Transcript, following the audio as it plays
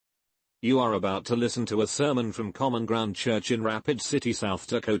You are about to listen to a sermon from Common Ground Church in Rapid City, South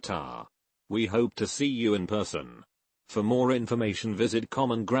Dakota. We hope to see you in person. For more information, visit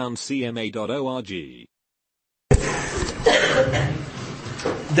commongroundcma.org.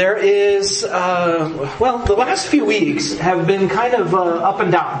 There is, the last few weeks have been kind of up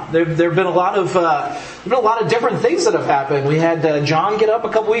and down. There have been a lot of different things that have happened. We had John get up a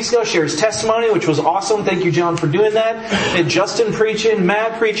couple weeks ago, share his testimony, which was awesome. Thank you, John, for doing that. We had Justin preaching,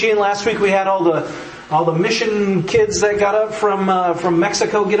 Matt preaching. Last week we had all the mission kids that got up from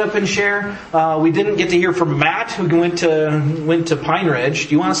Mexico get up and share. We didn't get to hear from Matt, who went to Pine Ridge.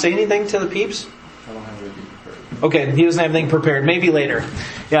 Do you want to say anything to the peeps? Okay, he doesn't have anything prepared. Maybe later.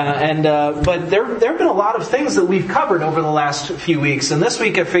 Yeah, but there have been a lot of things that we've covered over the last few weeks. And this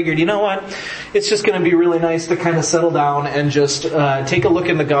week I figured, you know what? It's just going to be really nice to kind of settle down and just take a look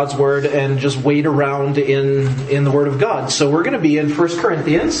into God's Word and just wade around in the Word of God. So we're going to be in 1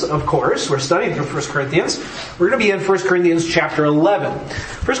 Corinthians, of course. We're studying through 1 Corinthians. We're going to be in 1 Corinthians chapter 11.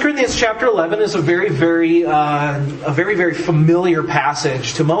 1 Corinthians chapter 11 is a very, very familiar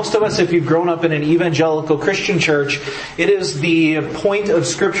passage to most of us. If you've grown up in an evangelical Christian church, it is the point of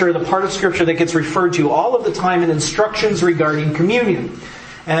Scripture, the part of Scripture that gets referred to all of the time in instructions regarding communion.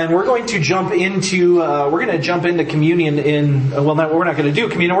 And we're going to jump into communion we're not going to do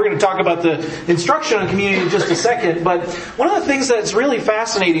communion. We're going to talk about the instruction on communion in just a second. But one of the things that's really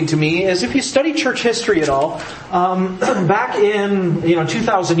fascinating to me is if you study church history at all, back in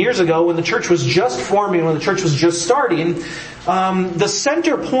 2,000 years ago when the church was just forming, when the church was just starting, the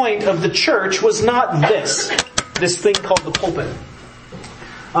center point of the church was not this thing called the pulpit.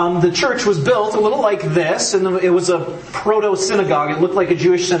 The church was built a little like this, and it was a proto-synagogue. It looked like a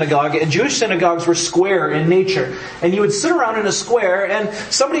Jewish synagogue, and Jewish synagogues were square in nature. And you would sit around in a square, and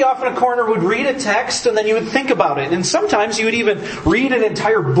somebody off in a corner would read a text, and then you would think about it. And sometimes you would even read an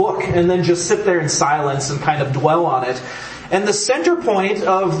entire book, and then just sit there in silence and kind of dwell on it. And the center point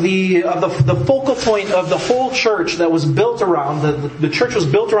of the focal point of the whole church that was built around, the church was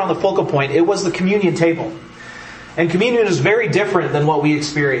built around the focal point, it was the communion table. And communion is very different than what we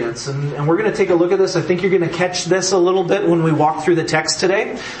experience. And we're going to take a look at this. I think you're going to catch this a little bit when we walk through the text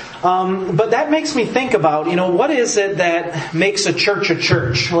today. But that makes me think about, what is it that makes a church a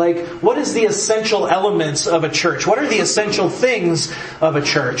church? Like, what is the essential elements of a church? What are the essential things of a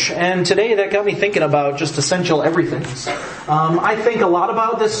church? And today that got me thinking about just essential everythings. I think a lot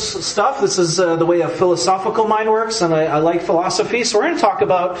about this stuff. This is the way a philosophical mind works, and I like philosophy. So we're going to talk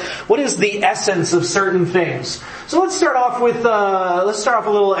about what is the essence of certain things. So let's start off with a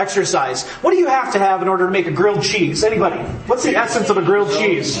little exercise. What do you have to have in order to make a grilled cheese? Anybody? What's the essence of a grilled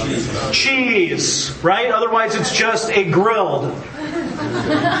cheese? Cheese, right? Otherwise it's just a grilled.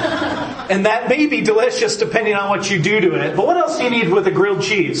 And that may be delicious depending on what you do to it. But what else do you need with a grilled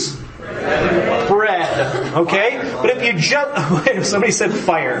cheese? Bread. Okay? But if you somebody said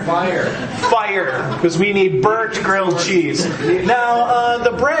fire. Fire. Because we need burnt grilled cheese. Now,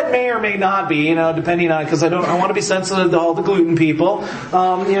 the bread may or may not be, depending on, because I want to be sensitive to all the gluten people.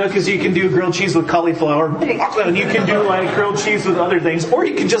 Because you can do grilled cheese with cauliflower. And you can do grilled cheese with other things. Or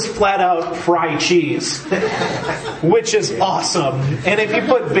you can just flat out fry cheese. Which is awesome. And if you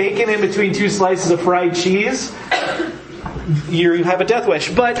put bacon in between two slices of fried cheese, you have a death wish.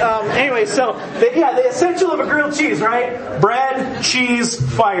 But anyway, so the essential of a grilled cheese, right? Bread, cheese,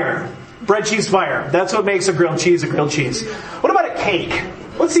 fire. Bread, cheese, fire. That's what makes a grilled cheese a grilled cheese. What about a cake?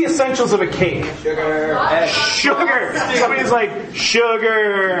 What's the essentials of a cake? Sugar. Somebody's like,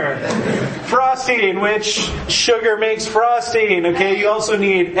 sugar. Frosting, which sugar makes frosting. Okay, you also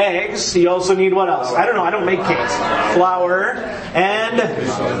need eggs. You also need what else? I don't know. I don't make cakes. Flour and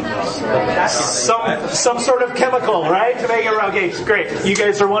some sort of chemical, right? To make it round cakes. Great. You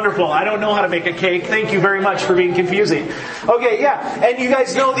guys are wonderful. I don't know how to make a cake. Thank you very much for being confusing. Okay, yeah. And you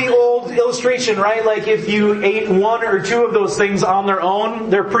guys know the old illustration, right? Like if you ate one or two of those things on their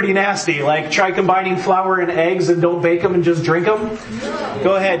own, they're pretty nasty. Like try combining flour and eggs and don't bake them and just drink them.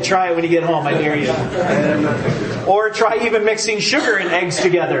 Go ahead, try it when you get home. I dare you. Or try even mixing sugar and eggs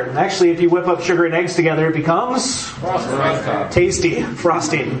together. Actually, if you whip up sugar and eggs together, it becomes tasty.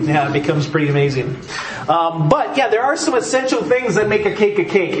 Frosting. Yeah, it becomes pretty amazing. But yeah, there are some essential things that make a cake a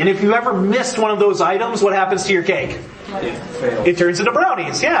cake. And if you ever missed one of those items, what happens to your cake? It turns into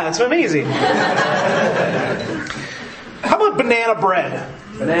brownies. Yeah, it's amazing. How about banana bread?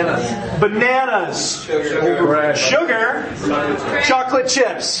 Bananas. Sugar. Chocolate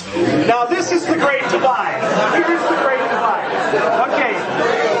chips. Now this is the great divide. Here's the great divide. Okay.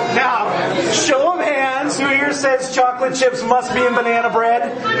 Now, show of hands. Who here says chocolate chips must be in banana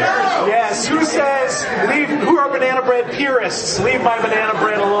bread? Yes. Who says, who are banana bread purists? Leave my banana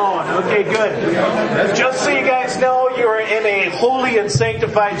bread alone. Okay, good. Just so you guys know, you are in a holy and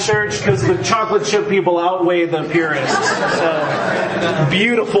sanctified church because the chocolate chip people outweigh the purists. So,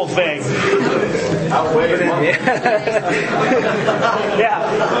 beautiful thing. Yeah.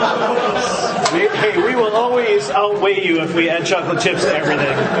 We will always outweigh you if we add chocolate chips to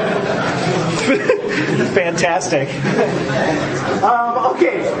everything. Fantastic.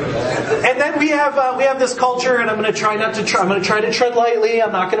 Okay, and then we have this culture, and I'm going to try to tread lightly.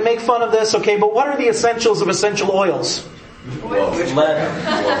 I'm not going to make fun of this. Okay, but what are the essentials of essential oils?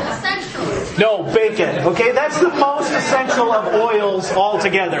 No, bacon. Okay, that's the most essential of oils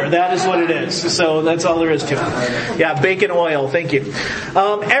altogether. That is what it is. So that's all there is to it. Yeah, bacon oil. Thank you.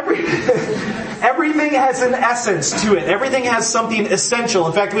 Everything has an essence to it. Everything has something essential.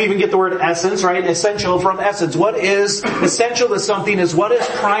 In fact, we even get the word essence, right? Essential from essence. What is essential to something is what is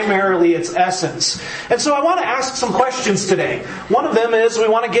primarily its essence. And so I want to ask some questions today. One of them is we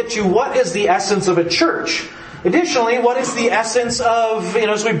want to get to what is the essence of a church. Additionally, what is the essence of,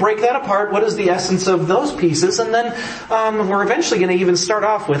 as we break that apart, what is the essence of those pieces? And then we're eventually going to even start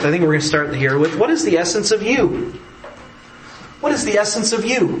off with, I think we're going to start here with, what is the essence of you? What is the essence of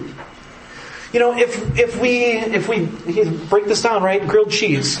you? If we break this down, right? Grilled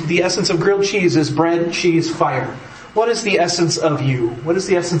cheese. The essence of grilled cheese is bread, cheese, fire. What is the essence of you? What is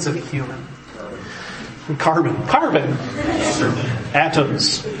the essence of a human? Carbon.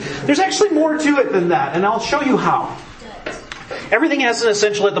 Atoms. There's actually more to it than that, and I'll show you how. Everything has an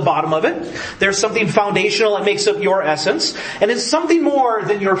essential at the bottom of it. There's something foundational that makes up your essence. And it's something more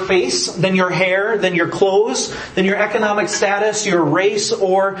than your face, than your hair, than your clothes, than your economic status, your race,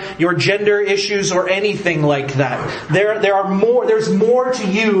 or your gender issues, or anything like that. There's more to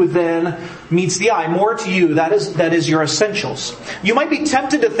you than meets the eye. More to you. That is your essentials. You might be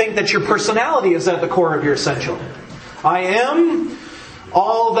tempted to think that your personality is at the core of your essential. I am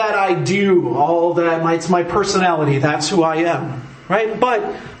all that I do, it's my personality, that's who I am, right?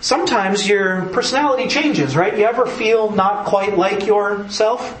 But sometimes your personality changes, right? You ever feel not quite like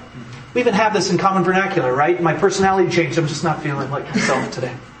yourself? We even have this in common vernacular, right? My personality changed, I'm just not feeling like myself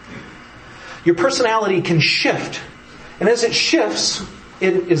today. Your personality can shift. And as it shifts,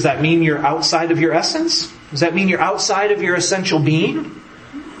 does that mean you're outside of your essence? Does that mean you're outside of your essential being?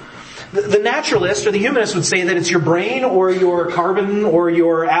 The naturalist or the humanist would say that it's your brain or your carbon or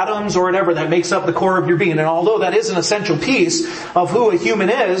your atoms or whatever that makes up the core of your being. And although that is an essential piece of who a human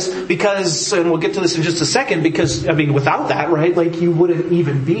is, because, and we'll get to this in just a second, because, without that, right, you wouldn't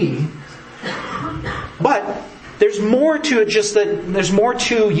even be. But there's more to it, there's more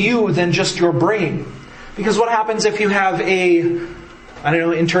to you than just your brain. Because what happens if you have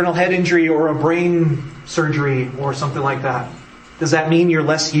internal head injury or a brain surgery or something like that? Does that mean you're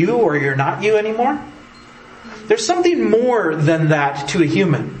less you or you're not you anymore? There's something more than that to a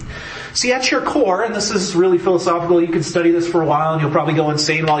human. See, at your core, and this is really philosophical, you can study this for a while and you'll probably go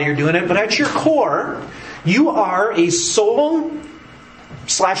insane while you're doing it, but at your core, you are a soul/mind,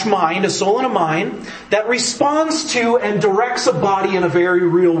 a soul and a mind, that responds to and directs a body in a very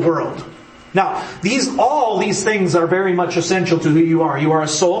real world. Now, all these things are very much essential to who you are. You are a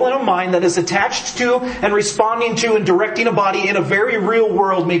soul and a mind that is attached to and responding to and directing a body in a very real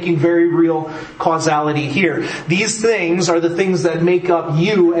world, making very real causality here. These things are the things that make up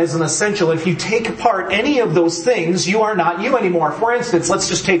you as an essential. If you take apart any of those things, you are not you anymore. For instance, let's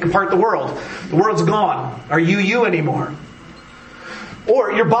just take apart the world. The world's gone. Are you you anymore?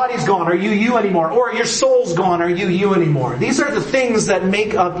 Or your body's gone, are you anymore? Or your soul's gone, are you anymore? These are the things that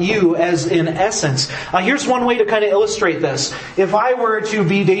make up you as in essence. Here's one way to kind of illustrate this. If I were to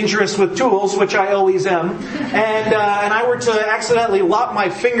be dangerous with tools, which I always am, and I were to accidentally lop my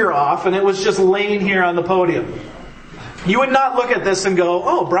finger off and it was just laying here on the podium, you would not look at this and go,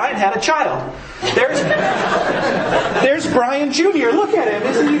 oh, Brian had a child. There's Brian Jr. Look at him.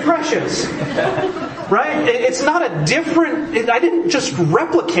 Isn't he precious? Right? It's not a different... I didn't just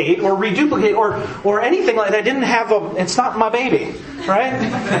replicate or reduplicate or anything like that. I didn't have it's not my baby.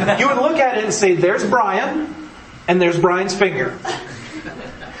 Right? You would look at it and say, there's Brian, and there's Brian's finger.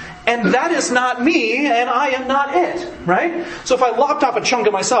 And that is not me, and I am not it, right? So if I lopped off a chunk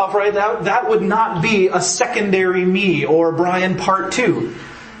of myself, right, that would not be a secondary me or Brian part 2.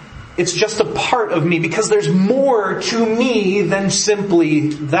 It's just a part of me because there's more to me than simply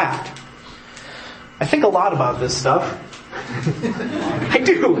that. I think a lot about this stuff. I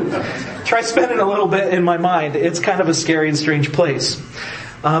do. Try spending a little bit in my mind. It's kind of a scary and strange place.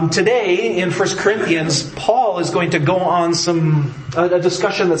 Today, in 1 Corinthians, Paul is going to go on a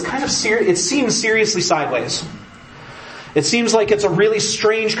discussion that's kind of it seems seriously sideways. It seems like it's a really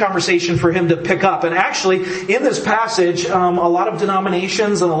strange conversation for him to pick up. And actually, in this passage, a lot of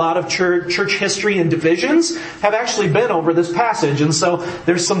denominations and a lot of church history and divisions have actually been over this passage. And so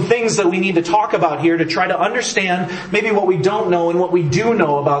there's some things that we need to talk about here to try to understand maybe what we don't know and what we do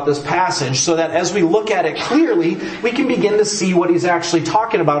know about this passage, so that as we look at it clearly, we can begin to see what he's actually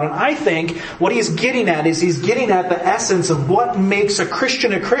talking about. And I think what he's getting at is he's getting at the essence of what makes a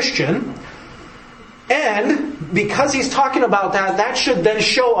Christian. And because he's talking about that, that should then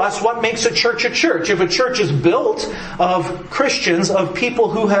show us what makes a church a church. If a church is built of Christians, of people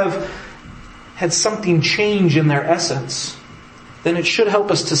who have had something change in their essence, then it should help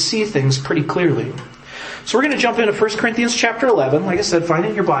us to see things pretty clearly. So we're going to jump into 1 Corinthians chapter 11. Like I said, find it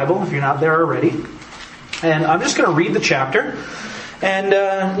in your Bible if you're not there already. And I'm just going to read the chapter. And,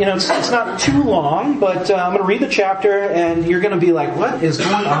 it's not too long, but I'm going to read the chapter and you're going to be like, what is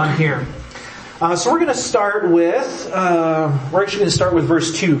going on here? So we're going to start with, we're actually going to start with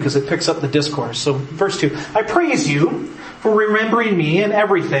verse 2 because it picks up the discourse. So verse 2, I praise you for remembering me in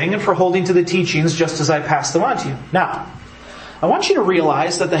everything and for holding to the teachings just as I passed them on to you. Now, I want you to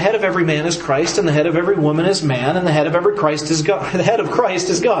realize that the head of every man is Christ, and the head of every woman is man, and the head of every Christ is God. The head of Christ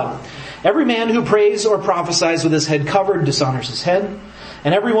is God. Every man who prays or prophesies with his head covered dishonors his head,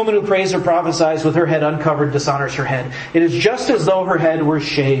 and every woman who prays or prophesies with her head uncovered dishonors her head. It is just as though her head were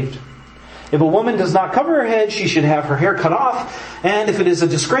shaved. If a woman does not cover her head, she should have her hair cut off. And if it is a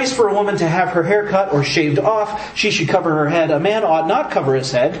disgrace for a woman to have her hair cut or shaved off, she should cover her head. A man ought not cover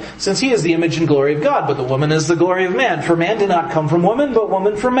his head, since he is the image and glory of God, but the woman is the glory of man. For man did not come from woman, but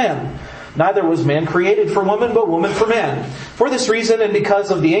woman from man. Neither was man created for woman, but woman for man. For this reason, and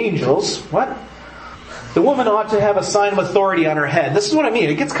because of the angels, the woman ought to have a sign of authority on her head. This is what I mean.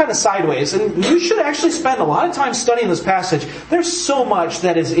 It gets kind of sideways. And you should actually spend a lot of time studying this passage. There's so much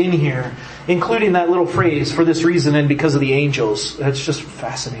that is in here, including that little phrase, for this reason and because of the angels. It's just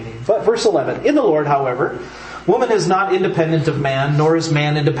fascinating. But verse 11, in the Lord, however, woman is not independent of man, nor is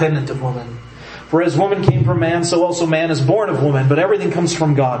man independent of woman. For as woman came from man, so also man is born of woman, but everything comes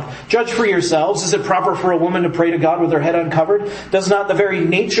from God. Judge for yourselves. Is it proper for a woman to pray to God with her head uncovered? Does not the very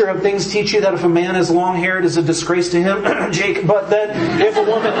nature of things teach you that if a man is long-haired, it is a disgrace to him? Jake, but then if a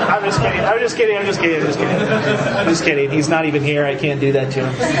woman... I'm just kidding. He's not even here. I can't do that to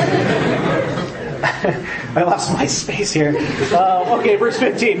him. I lost my space here. Okay, verse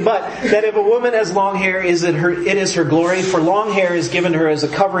 15. But that if a woman has long hair, it is her glory, for long hair is given her as a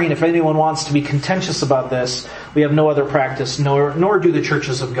covering. If anyone wants to be contentious about this, we have no other practice, nor do the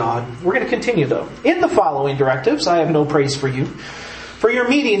churches of God. We're going to continue though. In the following directives, I have no praise for you. For your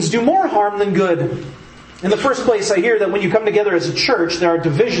meetings do more harm than good. In the first place, I hear that when you come together as a church, there are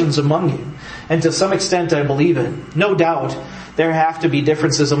divisions among you. And to some extent, I believe it. No doubt, there have to be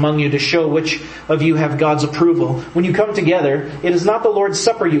differences among you to show which of you have God's approval. When you come together, it is not the Lord's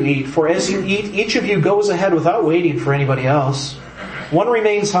Supper you eat, for as you eat, each of you goes ahead without waiting for anybody else. One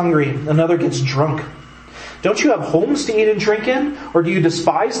remains hungry, another gets drunk. Don't you have homes to eat and drink in? Or do you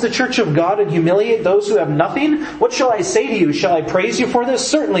despise the church of God and humiliate those who have nothing? What shall I say to you? Shall I praise you for this?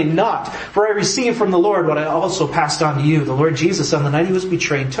 Certainly not. For I received from the Lord what I also passed on to you. The Lord Jesus, on the night he was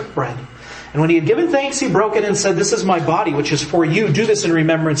betrayed, took bread. And when he had given thanks, he broke it and said, "This is my body, which is for you. Do this in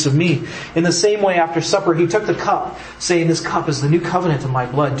remembrance of me." In the same way, after supper, he took the cup, saying, "This cup is the new covenant of my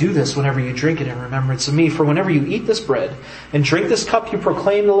blood. Do this whenever you drink it in remembrance of me. For whenever you eat this bread and drink this cup, you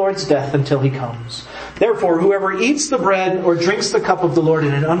proclaim the Lord's death until he comes. Therefore, whoever eats the bread or drinks the cup of the Lord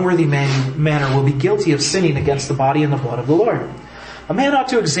in an unworthy manner will be guilty of sinning against the body and the blood of the Lord. A man ought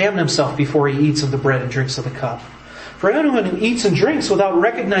to examine himself before he eats of the bread and drinks of the cup. For anyone who eats and drinks without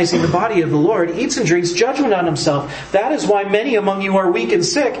recognizing the body of the Lord eats and drinks judgment on himself. That is why many among you are weak and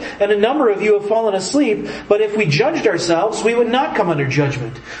sick, and a number of you have fallen asleep. But if we judged ourselves, we would not come under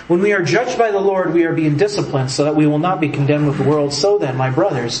judgment. When we are judged by the Lord, we are being disciplined, so that we will not be condemned with the world. So then, my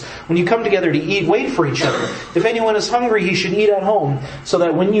brothers, when you come together to eat, wait for each other. If anyone is hungry, he should eat at home, so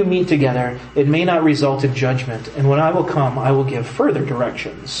that when you meet together, it may not result in judgment. And when I will come, I will give further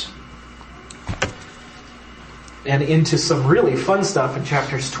directions. And into some really fun stuff in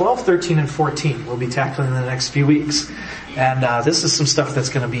chapters 12, 13, and 14 we'll be tackling in the next few weeks. And this is some stuff that's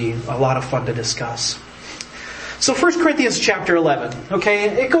going to be a lot of fun to discuss. So 1 Corinthians chapter 11, okay,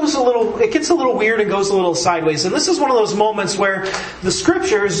 it gets a little weird and goes a little sideways. And this is one of those moments where the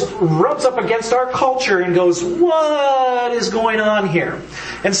scriptures rubs up against our culture and goes, what is going on here?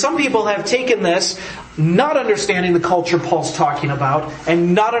 And some people have taken this, not understanding the culture Paul's talking about,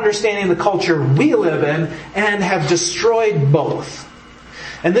 and not understanding the culture we live in, and have destroyed both.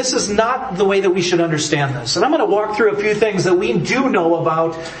 And this is not the way that we should understand this. And I'm going to walk through a few things that we do know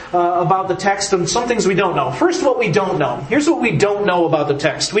about the text and some things we don't know. First, what we don't know. Here's what we don't know about the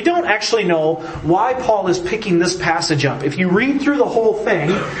text. We don't actually know why Paul is picking this passage up. If you read through the whole thing,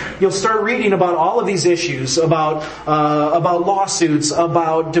 you'll start reading about all of these issues, about lawsuits,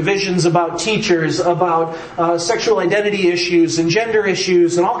 about divisions, about teachers, about sexual identity issues and gender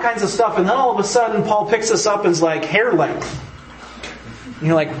issues and all kinds of stuff. And then all of a sudden, Paul picks this up and is like, hair length. And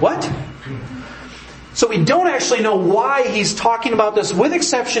you're like, what? So we don't actually know why he's talking about this, with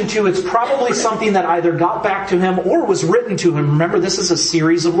exception to it's probably something that either got back to him or was written to him. Remember, this is a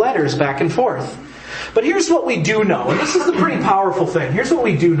series of letters back and forth. But here's what we do know, and this is the pretty powerful thing. Here's what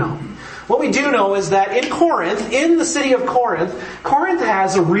we do know. What we do know is that in Corinth, in the city of Corinth, Corinth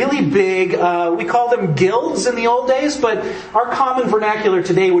has a really big, we call them guilds in the old days, but our common vernacular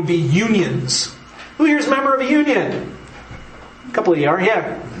today would be unions. Who here's a member of a union? A couple of you are,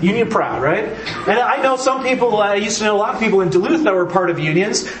 yeah. Union proud, right? And I know some people, I used to know a lot of people in Duluth that were part of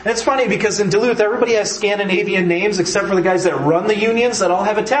unions. And it's funny because in Duluth everybody has Scandinavian names except for the guys that run the unions that all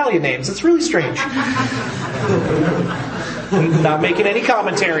have Italian names. It's really strange. I'm not making any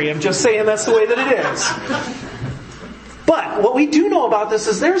commentary. I'm just saying that's the way that it is. But what we do know about this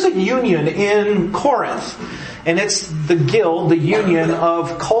is there's a union in Corinth. And it's the guild, the union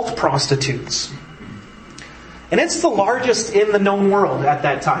of cult prostitutes. And it's the largest in the known world at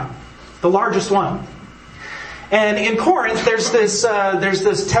that time. The largest one. And in Corinth, there's this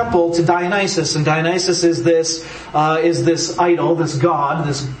temple to Dionysus, and Dionysus is this idol, this god,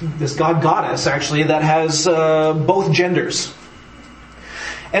 this god goddess actually, that has both genders.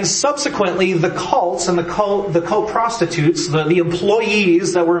 And subsequently, the cults and the cult prostitutes, the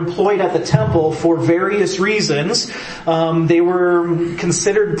employees that were employed at the temple for various reasons, they were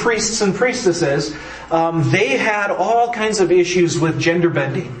considered priests and priestesses. They had all kinds of issues with gender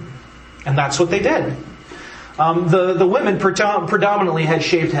bending, and that's what they did. The women predominantly had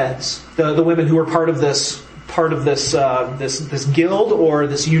shaved heads. The women who were part of this guild or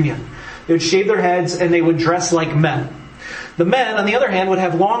this union, they would shave their heads and they would dress like men. The men, on the other hand, would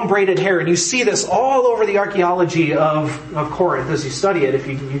have long braided hair, and you see this all over the archaeology of Corinth as you study it. If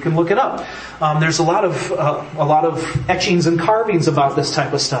you can look it up, there's a lot of etchings and carvings about this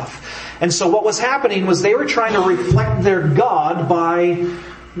type of stuff. And so what was happening was they were trying to reflect their god by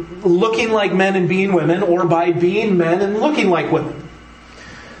looking like men and being women, or by being men and looking like women.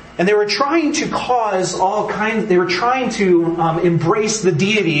 And they were trying to embrace the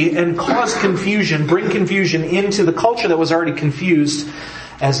deity and cause confusion, bring confusion into the culture that was already confused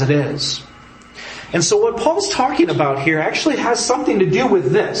as it is. And so what Paul's talking about here actually has something to do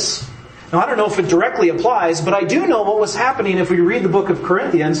with this. Now, I don't know if it directly applies, but I do know what was happening if we read the book of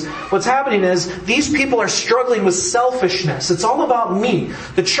Corinthians. What's happening is these people are struggling with selfishness. It's all about me.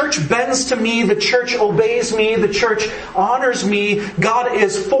 The church bends to me. The church obeys me. The church honors me. God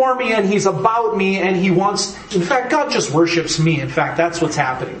is for me and He's about me and He wants... In fact, God just worships me. In fact, that's what's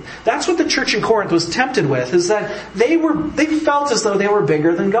happening. That's what the church in Corinth was tempted with, is that they felt as though they were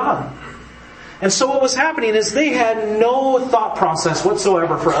bigger than God. And so what was happening is they had no thought process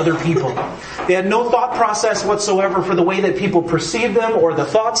whatsoever for other people. They had no thought process whatsoever for the way that people perceived them, or the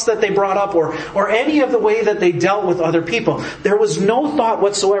thoughts that they brought up, or any of the way that they dealt with other people. There was no thought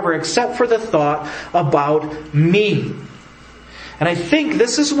whatsoever except for the thought about me. And I think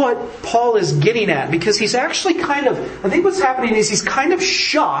this is what Paul is getting at, because he's actually I think what's happening is he's kind of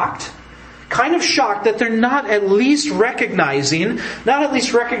shocked that they're not at least recognizing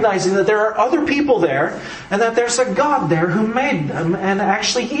that there are other people there and that there's a God there who made them, and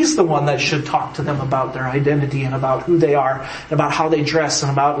actually He's the one that should talk to them about their identity and about who they are and about how they dress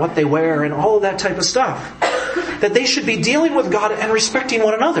and about what they wear and all of that type of stuff. That they should be dealing with God and respecting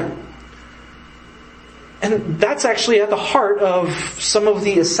one another. And that's actually at the heart of some of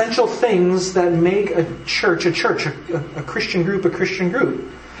the essential things that make a church, a Christian group, a Christian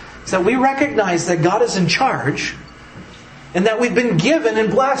group. It's that we recognize that God is in charge, and that we've been given and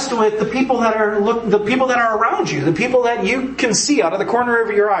blessed with the people that are around you, the people that you can see out of the corner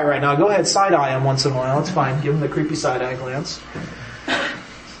of your eye right now. Go ahead, side eye them once in a while. It's fine. Give them the creepy side eye glance.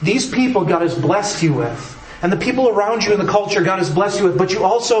 These people God has blessed you with. And the people around you in the culture God has blessed you with, but you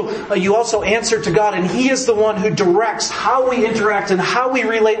also answer to God, and He is the one who directs how we interact and how we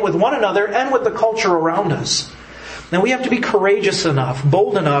relate with one another and with the culture around us. Now we have to be courageous enough,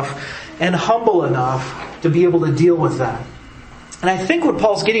 bold enough, and humble enough to be able to deal with that. And I think what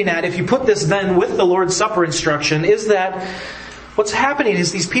Paul's getting at, if you put this then with the Lord's Supper instruction, is that what's happening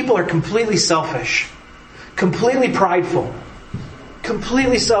is these people are completely selfish, completely prideful,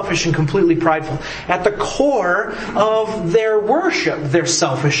 completely selfish and completely prideful. At the core of their worship, they're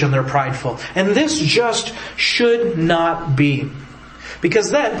selfish and they're prideful. And this just should not be.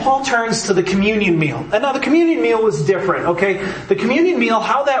 Because then Paul turns to the communion meal. And now the communion meal was different, okay? The communion meal,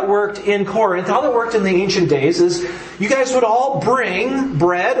 how that worked in Corinth, how that worked in the ancient days is you guys would all bring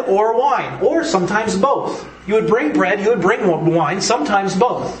bread or wine, or sometimes both. You would bring bread, you would bring wine, sometimes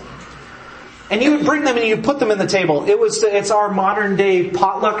both. And you would bring them and you would put them in the table. It's our modern day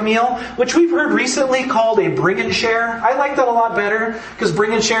potluck meal, which we've heard recently called a bring and share. I like that a lot better, because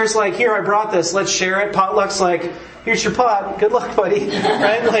bring and share is like, here, I brought this, let's share it. Potluck's like, here's your pot, good luck, buddy.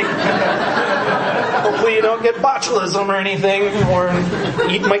 Right? Like, hopefully you don't get botulism or anything, or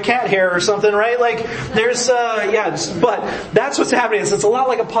eat my cat hair or something, right? Like, there's, but that's what's happening. It's a lot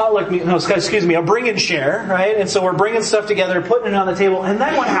like a potluck meal, a bring and share, right? And so we're bringing stuff together, putting it on the table, and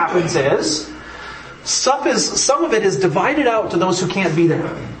then what happens is, some of it is divided out to those who can't be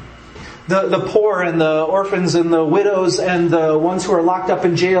there. The poor and the orphans and the widows and the ones who are locked up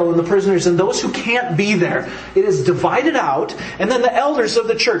in jail and the prisoners and those who can't be there. It is divided out, and then the elders of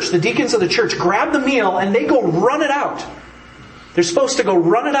the church, the deacons of the church, grab the meal and they go run it out. They're supposed to go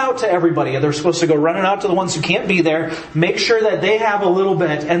run it out to everybody. They're supposed to go run it out to the ones who can't be there, make sure that they have a little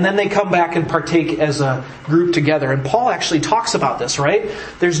bit, and then they come back and partake as a group together. And Paul actually talks about this, right?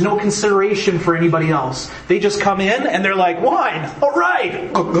 There's no consideration for anybody else. They just come in and they're like, wine, all right.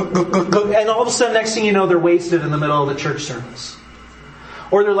 And all of a sudden, next thing you know, they're wasted in the middle of the church service.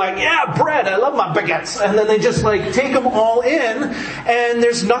 Or they're like, yeah, bread, I love my baguettes. And then they just like take them all in, and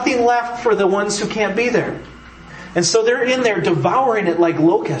there's nothing left for the ones who can't be there. And so they're in there devouring it like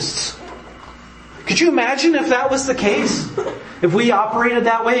locusts. Could you imagine if that was the case? If we operated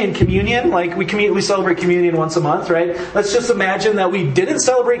that way in communion, like we celebrate communion once a month, right? Let's just imagine that we didn't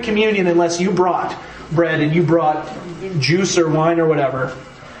celebrate communion unless you brought bread and you brought juice or wine or whatever.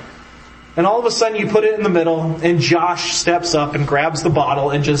 And all of a sudden you put it in the middle and Josh steps up and grabs the bottle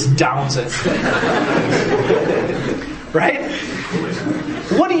and just downs it. Right?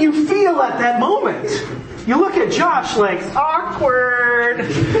 What do you feel at that moment? You look at Josh like, awkward.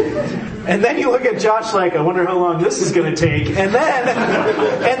 And then you look at Josh like, I wonder how long this is going to take. And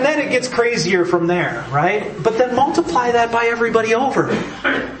then it gets crazier from there, right? But then multiply that by everybody over.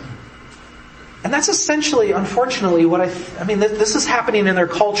 And that's essentially, unfortunately, what this is happening in their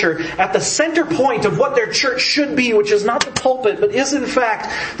culture at the center point of what their church should be, which is not the pulpit, but is in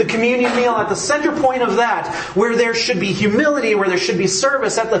fact the communion meal. At the center point of that, where there should be humility, where there should be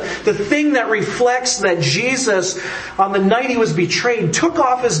service, at the thing that reflects that Jesus, on the night He was betrayed, took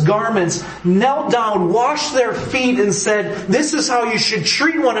off His garments, knelt down, washed their feet, and said, this is how you should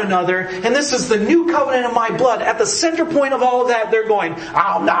treat one another, and this is the new covenant of my blood. At the center point of all of that, they're going,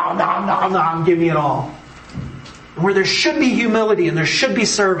 oh, no, give me it all. Where there should be humility and there should be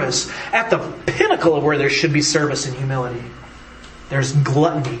service, at the pinnacle of where there should be service and humility, there's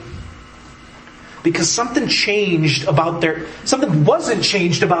gluttony. Because something wasn't changed about their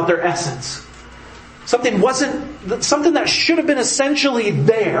essence. Something that should have been essentially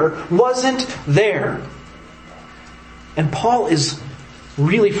there wasn't there. And Paul is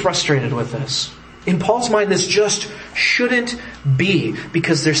really frustrated with this. In Paul's mind, this just shouldn't be,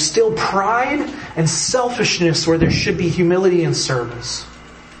 because there's still pride and selfishness where there should be humility and service.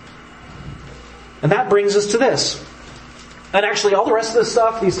 And that brings us to this. And actually, all the rest of this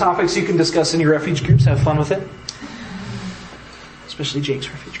stuff, these topics, you can discuss in your refuge groups. Have fun with it. Especially Jake's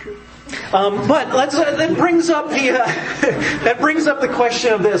refuge group. But that brings up the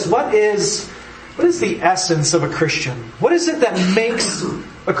question of this: What is the essence of a Christian? What is it that makes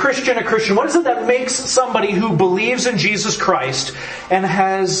a Christian a Christian? What is it that makes somebody who believes in Jesus Christ and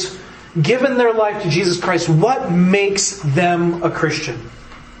has given their life to Jesus Christ, what makes them a Christian?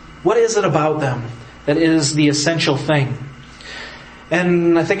 What is it about them that is the essential thing?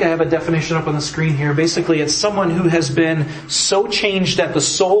 And I think I have a definition up on the screen here. Basically, it's someone who has been so changed at the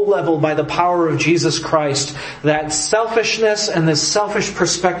soul level by the power of Jesus Christ that selfishness and this selfish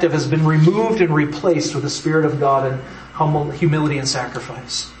perspective has been removed and replaced with the Spirit of God and humble humility and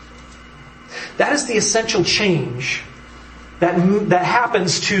sacrifice. That is the essential change that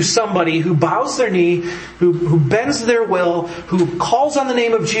happens to somebody who bows their knee, who bends their will, who calls on the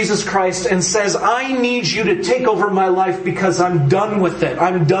name of Jesus Christ and says, I need you to take over my life because I'm done with it.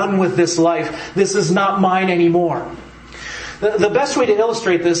 I'm done with this life. This is not mine anymore. The best way to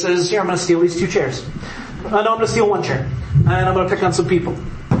illustrate this is, here, I'm going to steal these two chairs. No, I'm going to steal one chair. And I'm going to pick on some people.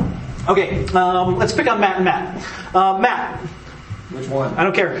 Okay, let's pick on Matt and Matt. Matt. Which one? I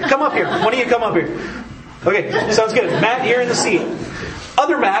don't care. Come up here. One of you come up here. Okay, sounds good. Matt, you're in the seat.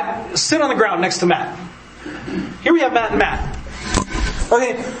 Other Matt, sit on the ground next to Matt. Here we have Matt and Matt.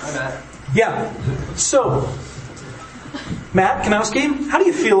 Okay. Hi, Matt. Yeah. So, Matt Kanowski, how do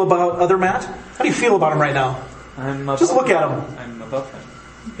you feel about other Matt? How do you feel about him right now? Just look at him. I'm above him.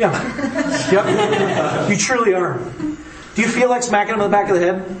 Yeah. Yep. You truly are. Do you feel like smacking him in the back of the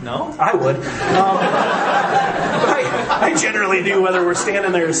head? No. I would. I generally do, whether we're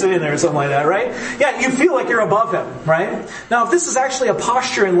standing there or sitting there or something like that, right? Yeah, you feel like you're above him, right? Now, if this is actually a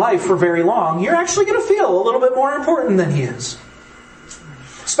posture in life for very long, you're actually going to feel a little bit more important than he is.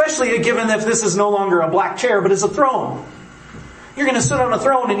 Especially given if this is no longer a black chair, but is a throne. You're going to sit on a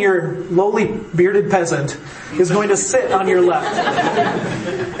throne and your lowly bearded peasant is going to sit on your left.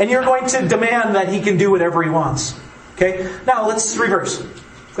 And you're going to demand that he can do whatever he wants. Okay? Now let's reverse.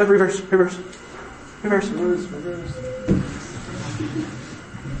 Go ahead, reverse.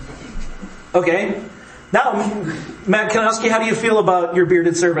 Okay. Now, Matt Kanowski, how do you feel about your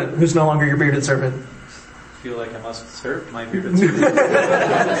bearded servant, who's no longer your bearded servant? I feel like I must serve my bearded servant.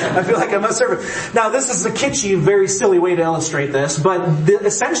 I feel like I must serve it. Now, this is a kitschy, very silly way to illustrate this, but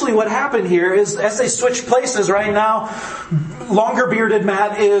essentially what happened here is, as they switch places right now, longer bearded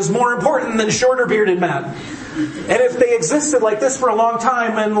Matt is more important than shorter bearded Matt. And if they existed like this for a long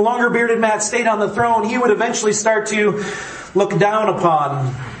time and the longer bearded Matt stayed on the throne, he would eventually start to look down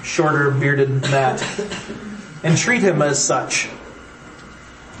upon shorter bearded Matt and treat him as such.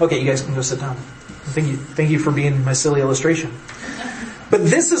 Okay, you guys can go sit down. Thank you for being my silly illustration. But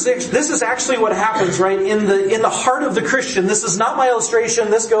this is actually what happens, right, in the heart of the Christian. This is not my illustration.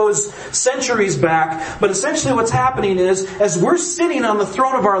 This goes centuries back. But essentially what's happening is, as we're sitting on the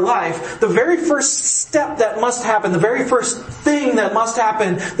throne of our life, the very first step that must happen, the very first thing that must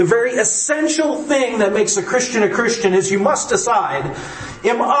happen, the very essential thing that makes a Christian is you must decide,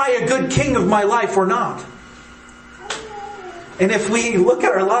 am I a good king of my life or not? And if we look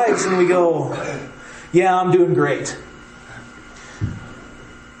at our lives and we go, yeah, I'm doing great.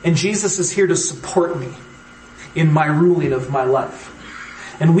 And Jesus is here to support me in my ruling of my life.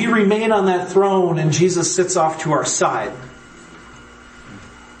 And we remain on that throne and Jesus sits off to our side.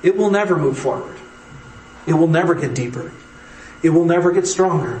 It will never move forward. It will never get deeper. It will never get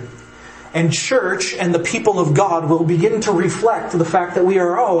stronger. And church and the people of God will begin to reflect the fact that we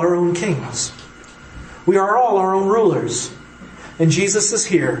are all our own kings. We are all our own rulers. And Jesus is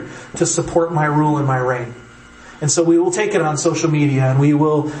here to support my rule and my reign. And so we will take it on social media and we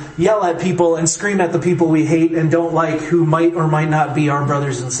will yell at people and scream at the people we hate and don't like who might or might not be our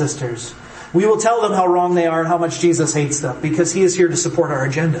brothers and sisters. We will tell them how wrong they are and how much Jesus hates them because He is here to support our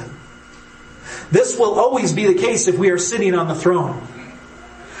agenda. This will always be the case if we are sitting on the throne.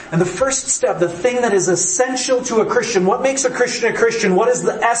 And the first step, the thing that is essential to a Christian, what makes a Christian? What is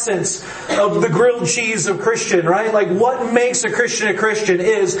the essence of the grilled cheese of Christian, right? Like what makes a Christian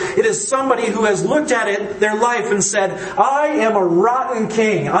is, it is somebody who has looked at it, their life and said, I am a rotten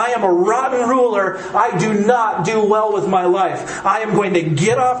king. I am a rotten ruler. I do not do well with my life. I am going to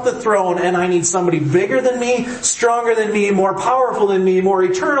get off the throne and I need somebody bigger than me, stronger than me, more powerful than me, more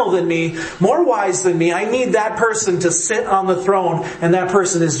eternal than me, more wise than me. I need that person to sit on the throne, and that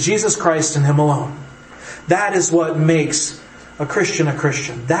person is Jesus Christ and Him alone. That is what makes a Christian a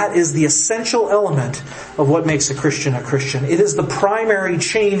Christian. That is the essential element of what makes a Christian a Christian. It is the primary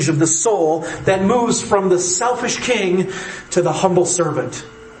change of the soul that moves from the selfish king to the humble servant.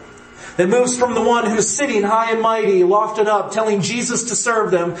 That moves from the one who's sitting high and mighty, lofted up, telling Jesus to serve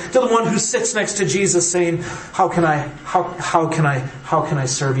them, to the one who sits next to Jesus saying, how can I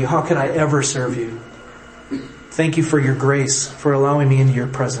serve you? How can I ever serve you? Thank you for your grace, for allowing me into your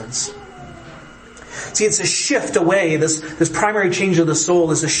presence. See, it's a shift away. This primary change of the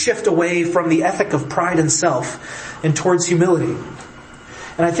soul is a shift away from the ethic of pride and self and towards humility.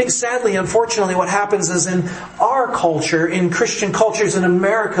 And I think sadly, unfortunately, what happens is in our culture, in Christian cultures in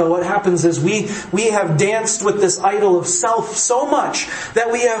America, what happens is we have danced with this idol of self so much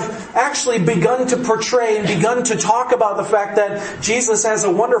that we have actually begun to portray and begun to talk about the fact that Jesus has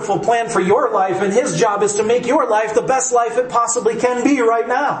a wonderful plan for your life and His job is to make your life the best life it possibly can be right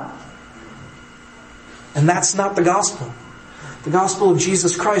now. And that's not the gospel. The gospel of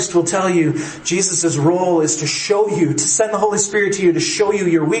Jesus Christ will tell you Jesus' role is to show you, to send the Holy Spirit to you, to show you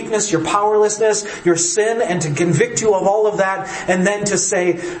your weakness, your powerlessness, your sin, and to convict you of all of that, and then to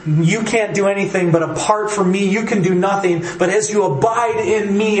say, you can't do anything, but apart from me, you can do nothing. But as you abide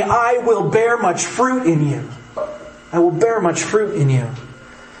in me, I will bear much fruit in you. I will bear much fruit in you.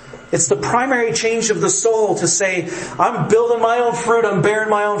 It's the primary change of the soul to say, I'm building my own fruit, I'm bearing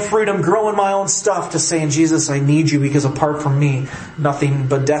my own fruit, I'm growing my own stuff, to saying, Jesus, I need you because apart from me, nothing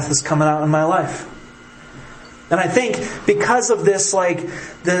but death is coming out in my life. And I think because of this,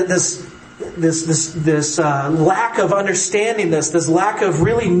 this lack of understanding this lack of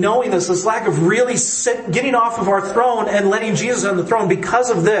really knowing this lack of really getting off of our throne and letting Jesus on the throne. Because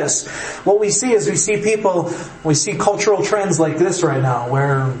of this, what we see is we see cultural trends like this right now,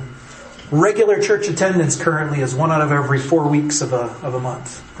 where regular church attendance currently is 1 out of every 4 weeks of a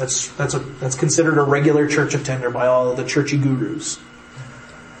month. That's considered a regular church attender by all of the churchy gurus.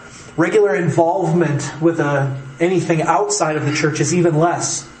 Regular involvement with anything outside of the church is even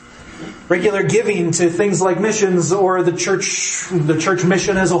less. Regular giving to things like missions or the church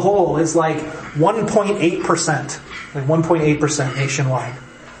mission as a whole is like 1.8%. Like 1.8% nationwide.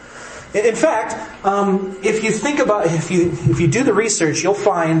 In fact, if you do the research, you'll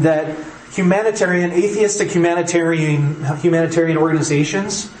find that atheistic humanitarian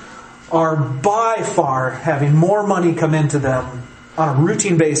organizations are by far having more money come into them on a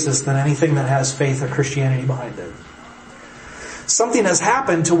routine basis than anything that has faith or Christianity behind it. Something has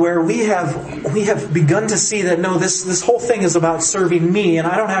happened to where we have begun to see that no, this whole thing is about serving me, and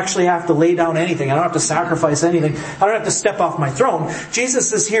I don't actually have to lay down anything. I don't have to sacrifice anything. I don't have to step off my throne.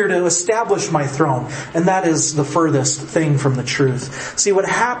 Jesus is here to establish my throne, and that is the furthest thing from the truth. See, what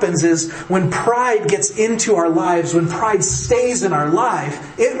happens is when pride gets into our lives, when pride stays in our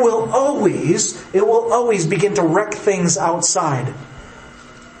life, it will always begin to wreck things outside.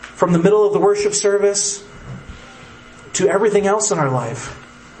 From the middle of the worship service to everything else in our life.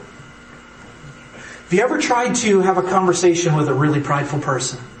 Have you ever tried to have a conversation with a really prideful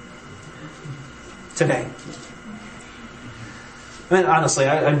person? Today. I mean, honestly,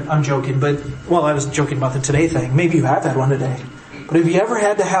 I'm joking, but, I was joking about the today thing. Maybe you have had one today. But have you ever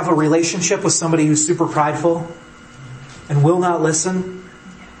had to have a relationship with somebody who's super prideful and will not listen?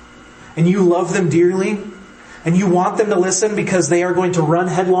 And you love them dearly? And you want them to listen because they are going to run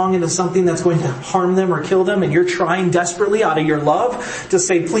headlong into something that's going to harm them or kill them, and you're trying desperately out of your love to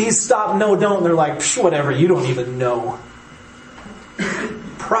say, please stop, no, don't. And they're like, whatever, you don't even know.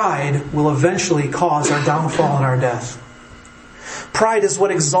 Pride will eventually cause our downfall and our death. Pride is what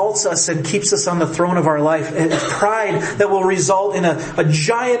exalts us and keeps us on the throne of our life. It's pride that will result in a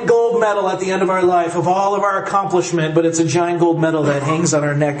giant gold medal at the end of our life of all of our accomplishment, but it's a giant gold medal that hangs on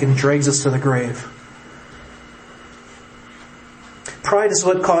our neck and drags us to the grave. Pride is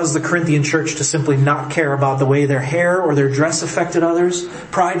what caused the Corinthian church to simply not care about the way their hair or their dress affected others.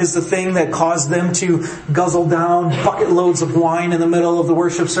 Pride is the thing that caused them to guzzle down bucket loads of wine in the middle of the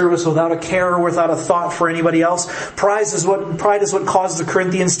worship service without a care or without a thought for anybody else. Pride is what caused the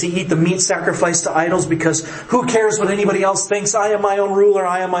Corinthians to eat the meat sacrificed to idols because who cares what anybody else thinks? I am my own ruler.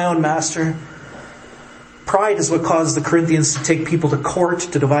 I am my own master. Pride is what caused the Corinthians to take people to court,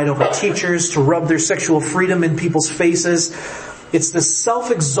 to divide over teachers, to rub their sexual freedom in people's faces. It's this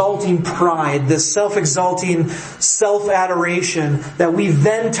self-exalting pride, this self-exalting self-adoration that we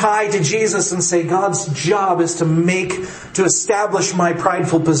then tie to Jesus and say, God's job is to establish my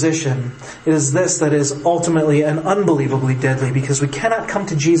prideful position. It is this that is ultimately and unbelievably deadly because we cannot come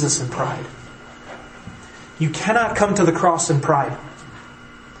to Jesus in pride. You cannot come to the cross in pride.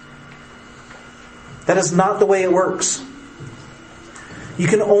 That is not the way it works. You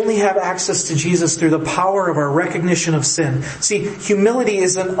can only have access to Jesus through the power of our recognition of sin. See, humility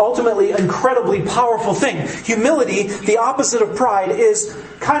is an ultimately incredibly powerful thing. Humility, the opposite of pride, is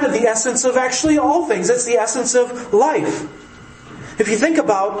kind of the essence of actually all things. It's the essence of life. If you think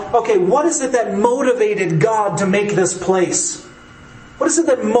about, what is it that motivated God to make this place? What is it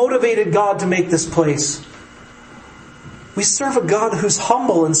that motivated God to make this place? We serve a God who's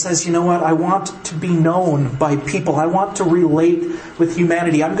humble and says, you know what, I want to be known by people. I want to relate with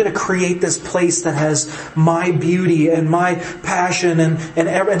humanity. I'm going to create this place that has my beauty and my passion and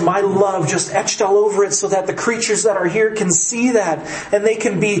my love just etched all over it so that the creatures that are here can see that and they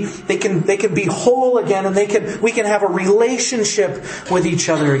can be whole again and we can have a relationship with each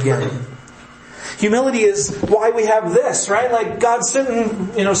other again. Humility is why we have this, right? Like God's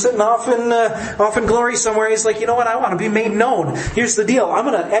sitting off in glory somewhere. He's like, you know what? I want to be made known. Here's the deal. I'm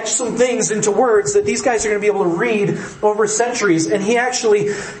going to etch some things into words that these guys are going to be able to read over centuries. And He actually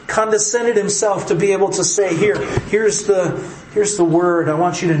condescended Himself to be able to say, here's the word. I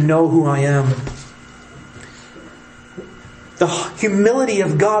want you to know who I am. The humility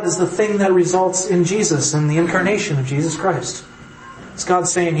of God is the thing that results in Jesus and the incarnation of Jesus Christ. It's God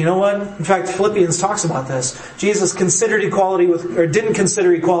saying, you know what? In fact, Philippians talks about this. Jesus didn't consider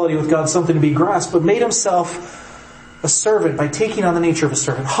equality with God something to be grasped, but made Himself a servant by taking on the nature of a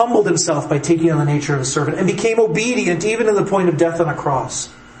servant, humbled Himself by taking on the nature of a servant, and became obedient even to the point of death on a cross.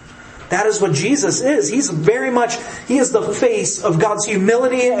 That is what Jesus is. He is the face of God's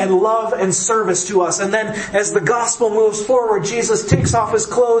humility and love and service to us. And then as the gospel moves forward, Jesus takes off his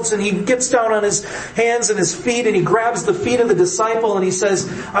clothes and he gets down on his hands and his feet and he grabs the feet of the disciple and he says,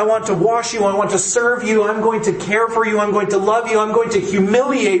 I want to wash you, I want to serve you, I'm going to care for you, I'm going to love you, I'm going to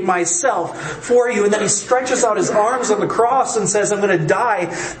humiliate myself for you. And then he stretches out his arms on the cross and says, I'm going to die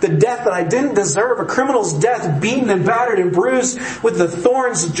the death that I didn't deserve, a criminal's death, beaten and battered and bruised with the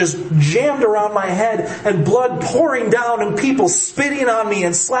thorns just jammed around my head and blood pouring down and people spitting on me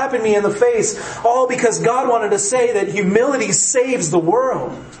and slapping me in the face, all because God wanted to say that humility saves the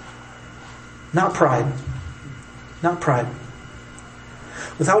world. Not pride. Not pride.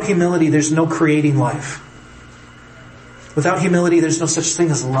 Without humility, there's no creating life. Without humility, there's no such thing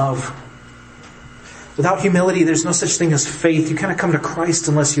as love. Without humility, there's no such thing as faith. You cannot come to Christ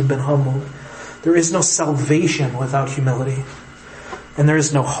unless you've been humbled. There is no salvation without humility. And there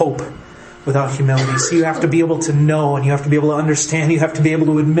is no hope without humility. So you have to be able to know and you have to be able to understand. You have to be able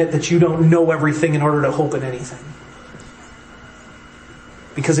to admit that you don't know everything in order to hope in anything.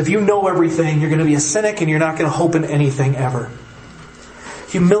 Because if you know everything, you're going to be a cynic and you're not going to hope in anything ever.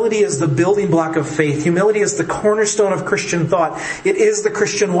 Humility is the building block of faith. Humility is the cornerstone of Christian thought. It is the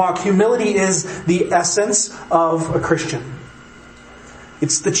Christian walk. Humility is the essence of a Christian.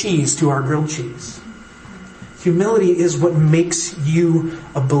 It's the cheese to our grilled cheese. Humility is what makes you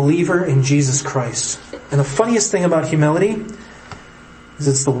a believer in Jesus Christ. And the funniest thing about humility is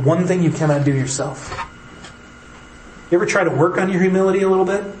it's the one thing you cannot do yourself. You ever try to work on your humility a little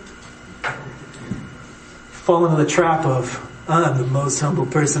bit? Fall into the trap of, I'm the most humble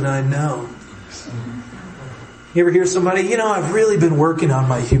person I know. You ever hear somebody, I've really been working on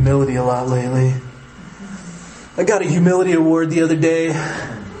my humility a lot lately. I got a humility award the other day.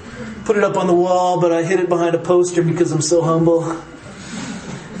 Put it up on the wall, but I hid it behind a poster because I'm so humble.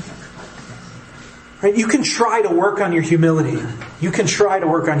 Right? You can try to work on your humility. You can try to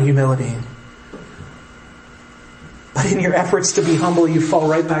work on humility. But in your efforts to be humble, you fall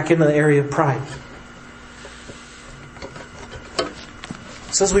right back into the area of pride.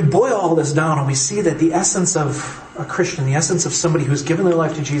 So as we boil all this down and we see that the essence of a Christian, the essence of somebody who's given their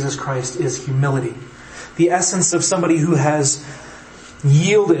life to Jesus Christ is humility. The essence of somebody who has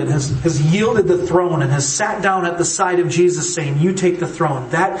yielded the throne and has sat down at the side of Jesus saying, you take the throne.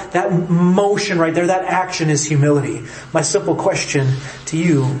 That motion right there, that action is humility. My simple question to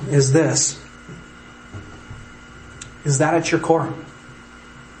you is this. Is that at your core?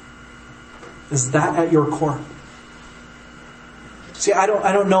 Is that at your core? See, I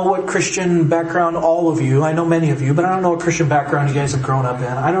don't know what Christian background all of you, I know many of you, but I don't know what Christian background you guys have grown up in.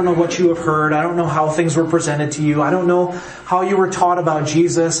 I don't know what you have heard. I don't know how things were presented to you. I don't know how you were taught about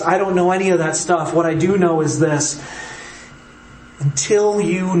Jesus. I don't know any of that stuff. What I do know is this. Until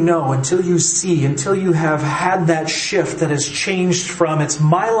you know, until you see, until you have had that shift that has changed from it's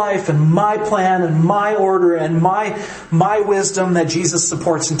my life and my plan and my order and my wisdom that Jesus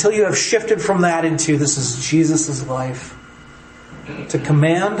supports, until you have shifted from that into this is Jesus' life. To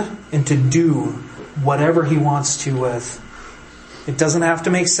command and to do whatever He wants to with. It doesn't have to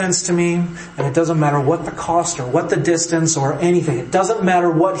make sense to me, and it doesn't matter what the cost or what the distance or anything. It doesn't matter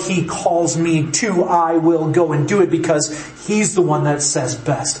what He calls me to, I will go and do it because He's the one that says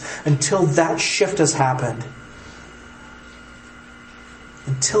best. Until that shift has happened.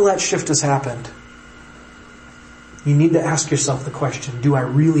 You need to ask yourself the question, do I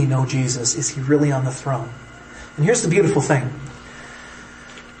really know Jesus? Is He really on the throne? And here's the beautiful thing.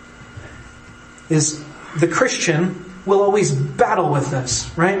 Is the Christian will always battle with this,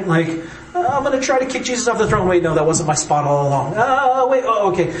 right? Like, I'm going to try to kick Jesus off the throne. Wait, no, that wasn't my spot all along.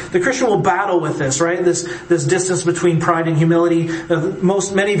 Okay. The Christian will battle with this, right? This distance between pride and humility.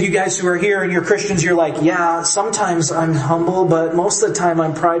 Many of you guys who are here and you're Christians, you're like, yeah, sometimes I'm humble, but most of the time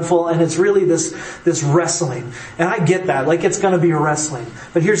I'm prideful, and it's really this wrestling. And I get that. Like, it's going to be a wrestling.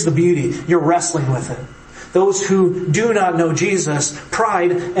 But here's the beauty. You're wrestling with it. Those who do not know Jesus,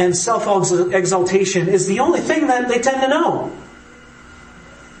 pride and self-exaltation is the only thing that they tend to know.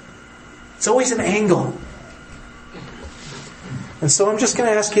 It's always an angle. And so I'm just going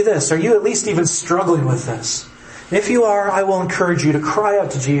to ask you this. Are you at least even struggling with this? And if you are, I will encourage you to cry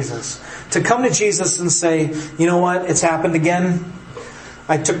out to Jesus. To come to Jesus and say, you know what? It's happened again.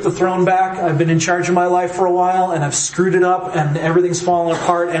 I took the throne back. I've been in charge of my life for a while and I've screwed it up and everything's falling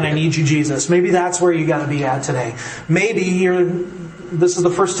apart and I need you, Jesus. Maybe that's where you got to be at today. Maybe this is the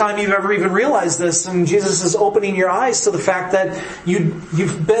first time you've ever even realized this and Jesus is opening your eyes to the fact that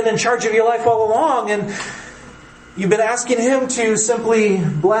you've been in charge of your life all along and you've been asking Him to simply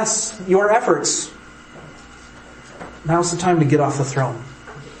bless your efforts. Now's the time to get off the throne.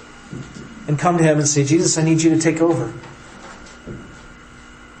 and come to Him and say, Jesus, I need you to take over.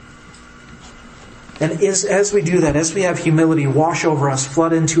 And as we do that, as we have humility wash over us,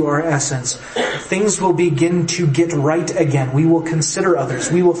 flood into our essence, things will begin to get right again. We will consider others.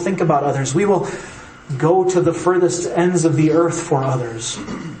 We will think about others. We will go to the furthest ends of the earth for others.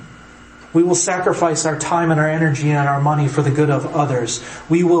 We will sacrifice our time and our energy and our money for the good of others.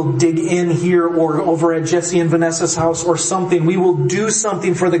 We will dig in here or over at Jesse and Vanessa's house or something. We will do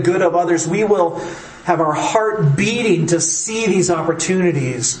something for the good of others. We will have our heart beating to see these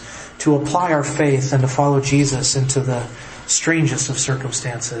opportunities to apply our faith and to follow Jesus into the strangest of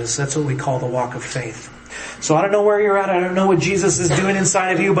circumstances. That's what we call the walk of faith. So I don't know where you're at. I don't know what Jesus is doing inside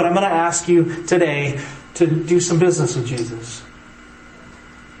of you, but I'm going to ask you today to do some business with Jesus.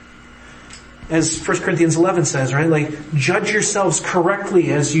 As 1 Corinthians 11 says, right? Like, judge yourselves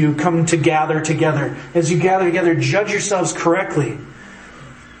correctly as you come to gather together. As you gather together, judge yourselves correctly.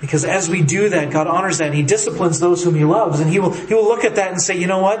 Because as we do that, God honors that and He disciplines those whom He loves. And He will look at that and say, you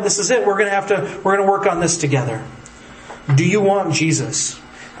know what? This is it. We're going to work on this together. Do you want Jesus?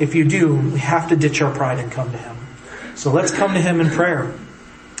 If you do, we have to ditch our pride and come to Him. So let's come to Him in prayer.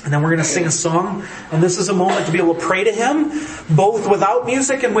 And then we're going to sing a song. And this is a moment to be able to pray to Him, both without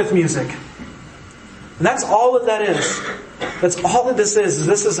music and with music. And that's all that is. That's all that this is.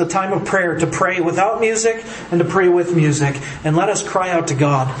 This is a time of prayer, to pray without music and to pray with music. And let us cry out to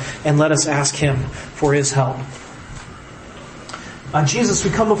God and let us ask Him for His help. Jesus, we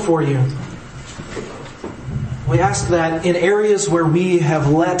come before You. We ask that in areas where we have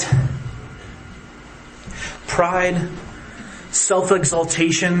let pride,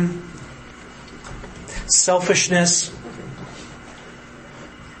 self-exaltation, selfishness,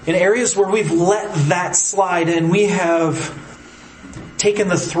 in areas where we've let that slide and we have taken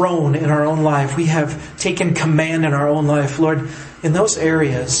the throne in our own life, we have taken command in our own life, Lord, in those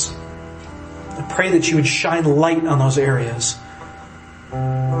areas, I pray that You would shine light on those areas.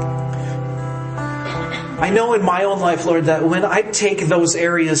 I know in my own life, Lord, that when I take those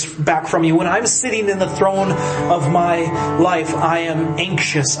areas back from You, when I'm sitting in the throne of my life, I am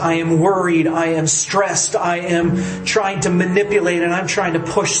anxious, I am worried, I am stressed, I am trying to manipulate and I'm trying to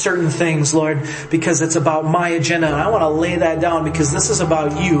push certain things, Lord, because it's about my agenda. And I want to lay that down because this is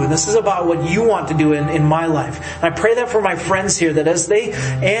about You and this is about what You want to do in my life. And I pray that for my friends here, that as they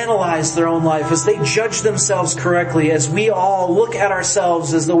analyze their own life, as they judge themselves correctly, as we all look at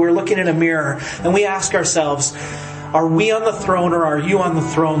ourselves as though we're looking in a mirror and we ask ourselves, are we on the throne or are You on the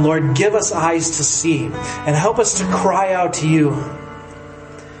throne? Lord, give us eyes to see and help us to cry out to You,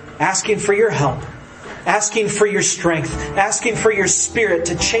 asking for Your help, asking for Your strength, asking for Your Spirit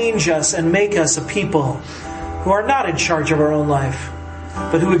to change us and make us a people who are not in charge of our own life,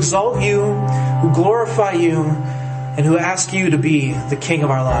 but who exalt You, who glorify You, and who ask You to be the King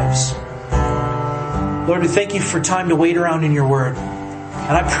of our lives. Lord, we thank You for time to wait around in Your Word.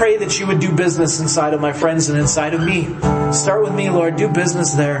 And I pray that You would do business inside of my friends and inside of me. Start with me, Lord. Do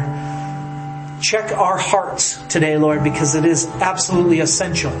business there. Check our hearts today, Lord, because it is absolutely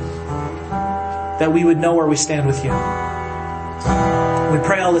essential that we would know where we stand with You. We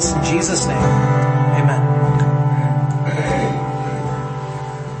pray all this in Jesus' name. Amen.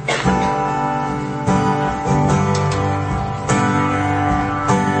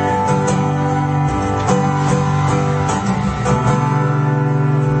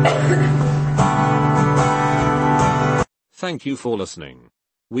 Thank you for listening.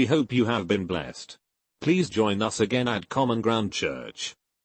 We hope you have been blessed. Please join us again at Common Ground Church.